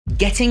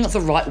Getting the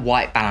right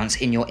white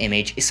balance in your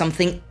image is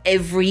something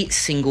every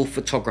single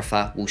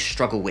photographer will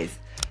struggle with.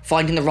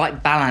 Finding the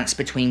right balance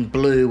between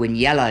blue and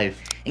yellow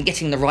and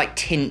getting the right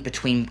tint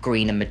between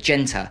green and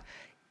magenta.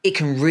 It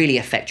can really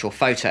affect your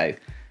photo.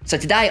 So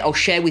today I'll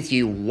share with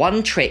you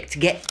one trick to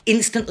get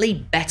instantly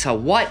better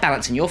white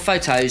balance in your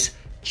photos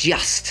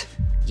just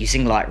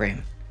using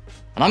Lightroom.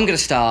 And I'm going to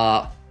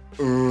start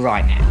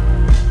right now.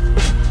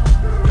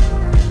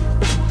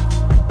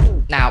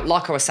 Now,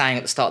 like I was saying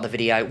at the start of the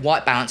video,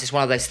 white balance is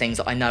one of those things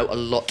that I know a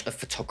lot of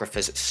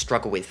photographers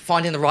struggle with.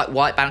 Finding the right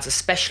white balance,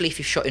 especially if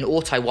you've shot in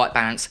auto white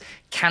balance,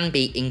 can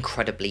be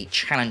incredibly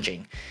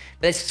challenging.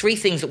 But there's three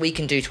things that we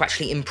can do to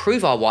actually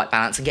improve our white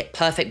balance and get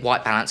perfect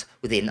white balance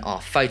within our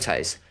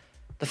photos.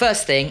 The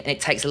first thing, and it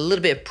takes a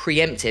little bit of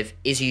preemptive,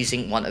 is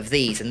using one of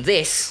these, and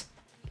this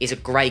is a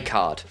grey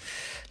card.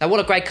 Now what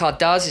a grey card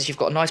does is you've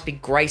got a nice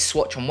big grey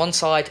swatch on one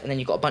side and then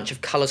you've got a bunch of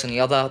colours on the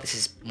other. This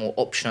is more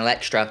optional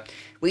extra.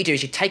 What you do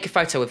is you take a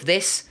photo of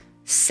this,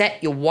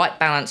 set your white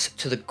balance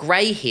to the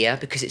grey here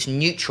because it's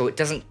neutral, it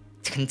doesn't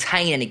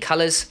contain any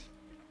colours,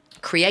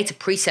 create a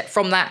preset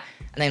from that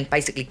and then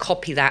basically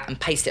copy that and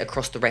paste it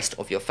across the rest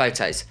of your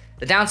photos.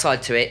 The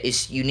downside to it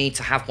is you need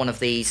to have one of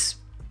these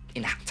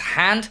in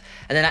hand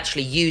and then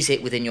actually use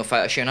it within your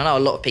photo shoot. And I know a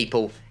lot of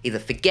people either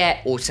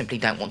forget or simply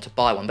don't want to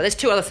buy one, but there's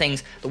two other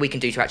things that we can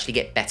do to actually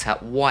get better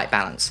white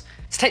balance.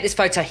 Let's take this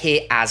photo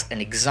here as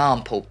an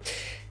example.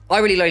 I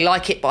really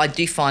like it, but I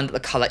do find that the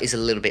color is a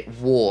little bit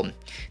warm.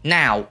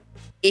 Now,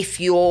 if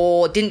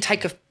you didn't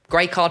take a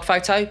grey card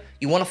photo,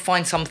 you want to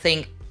find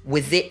something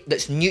with it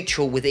that's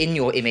neutral within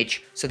your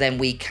image so then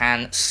we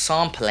can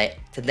sample it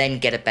to then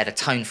get a better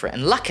tone for it.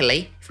 And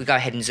luckily, if we go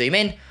ahead and zoom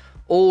in,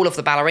 all of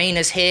the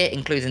ballerinas here,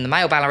 including the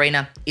male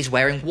ballerina, is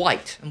wearing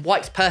white. And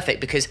white's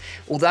perfect because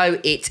although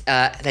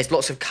there's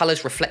lots of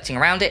colors reflecting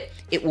around it,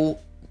 it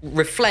will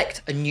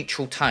reflect a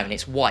neutral tone.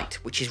 It's white,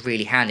 which is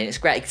really handy. And it's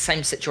great,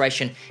 same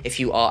situation if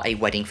you are a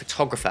wedding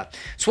photographer.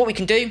 So what we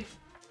can do,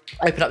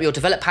 open up your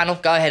develop panel,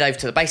 go ahead over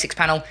to the basics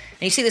panel,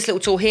 and you see this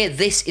little tool here.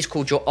 This is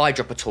called your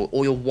eyedropper tool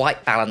or your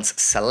white balance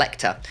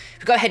selector.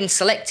 If we go ahead and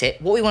select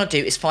it, what we want to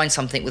do is find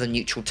something with a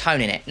neutral tone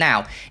in it.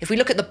 Now, if we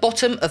look at the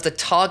bottom of the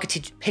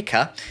targeted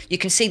picker, you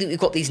can see that we've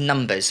got these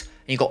numbers.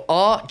 And you've got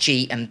R,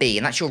 G, and B,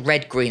 and that's your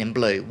red, green, and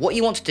blue. What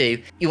you want to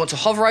do, you want to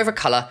hover over a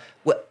color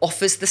that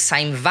offers the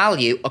same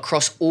value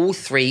across all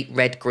three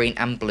red, green,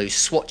 and blue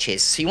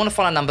swatches. So you want to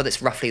find a number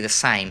that's roughly the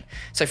same.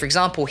 So for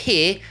example,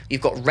 here,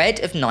 you've got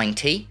red of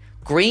 90,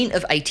 green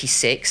of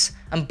 86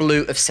 and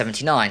blue of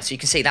 79. So you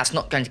can see that's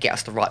not going to get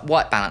us the right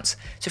white balance.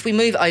 So if we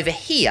move over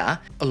here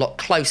a lot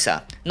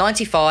closer,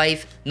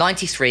 95,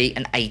 93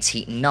 and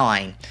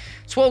 89.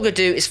 So what we're going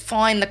to do is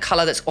find the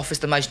color that offers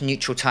the most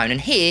neutral tone, and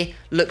here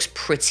looks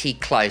pretty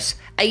close.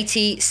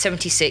 80,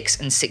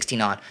 76 and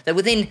 69. They're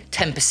within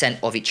 10%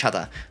 of each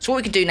other. So what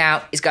we can do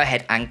now is go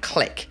ahead and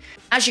click.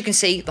 As you can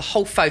see, the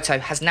whole photo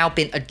has now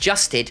been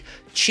adjusted,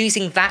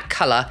 choosing that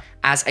color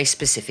as a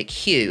specific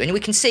hue. And we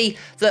can see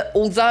that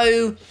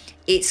although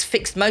it's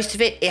fixed most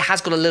of it, it has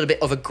got a little bit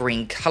of a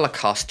green color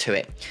cast to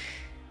it.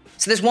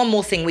 So there's one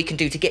more thing we can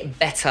do to get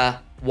better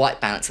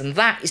white balance, and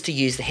that is to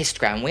use the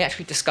histogram. We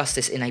actually discussed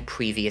this in a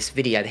previous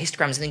video. The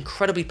histogram is an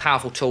incredibly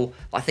powerful tool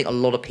that I think a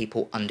lot of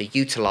people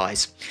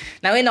underutilize.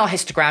 Now in our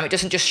histogram, it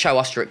doesn't just show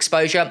us your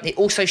exposure, it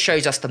also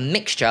shows us the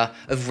mixture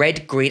of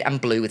red, green and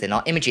blue within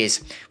our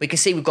images. We can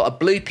see we've got a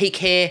blue peak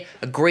here,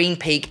 a green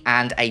peak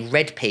and a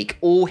red peak,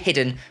 all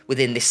hidden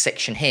within this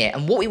section here.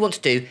 And what we want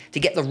to do to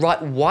get the right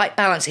white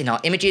balance in our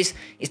images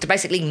is to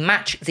basically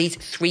match these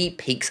three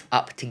peaks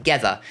up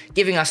together,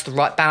 giving us the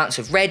right balance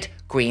of red,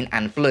 green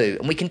and blue.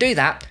 And we can do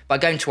that by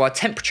going to our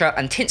temperature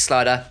and tint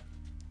slider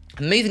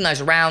and moving those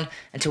around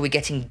until we're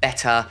getting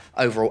better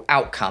overall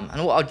outcome.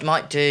 And what I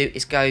might do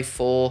is go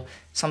for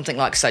something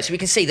like so. So we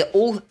can see that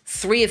all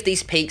three of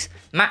these peaks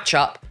match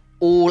up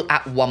all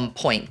at one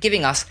point,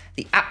 giving us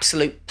the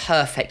absolute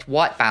perfect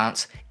white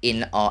balance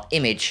in our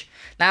image.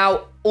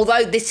 Now,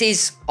 although this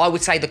is, I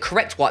would say, the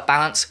correct white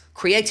balance,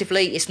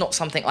 creatively, it's not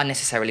something I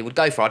necessarily would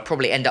go for. I'd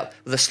probably end up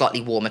with a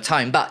slightly warmer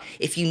tone. But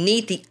if you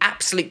need the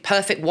absolute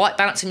perfect white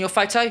balance in your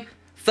photo,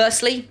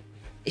 firstly,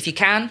 if you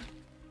can,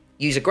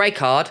 use a grey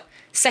card.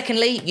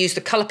 Secondly, use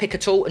the color picker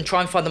tool and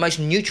try and find the most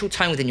neutral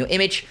tone within your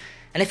image.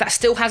 And if that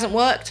still hasn't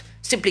worked,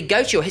 simply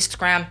go to your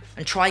histogram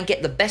and try and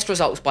get the best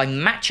results by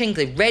matching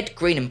the red,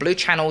 green and blue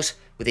channels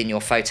within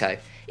your photo.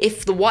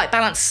 If the white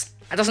balance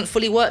doesn't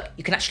fully work,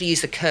 you can actually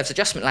use the curves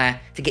adjustment layer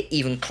to get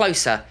even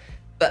closer.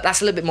 But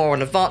that's a little bit more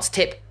an advanced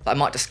tip that I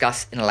might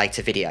discuss in a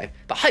later video.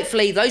 But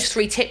hopefully those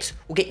three tips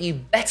will get you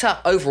better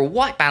overall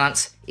white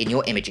balance in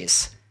your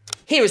images.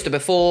 Here is the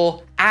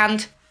before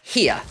and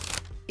here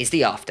is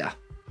the after.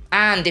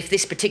 And if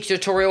this particular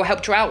tutorial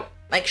helped you out,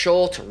 make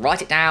sure to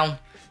write it down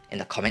in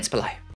the comments below.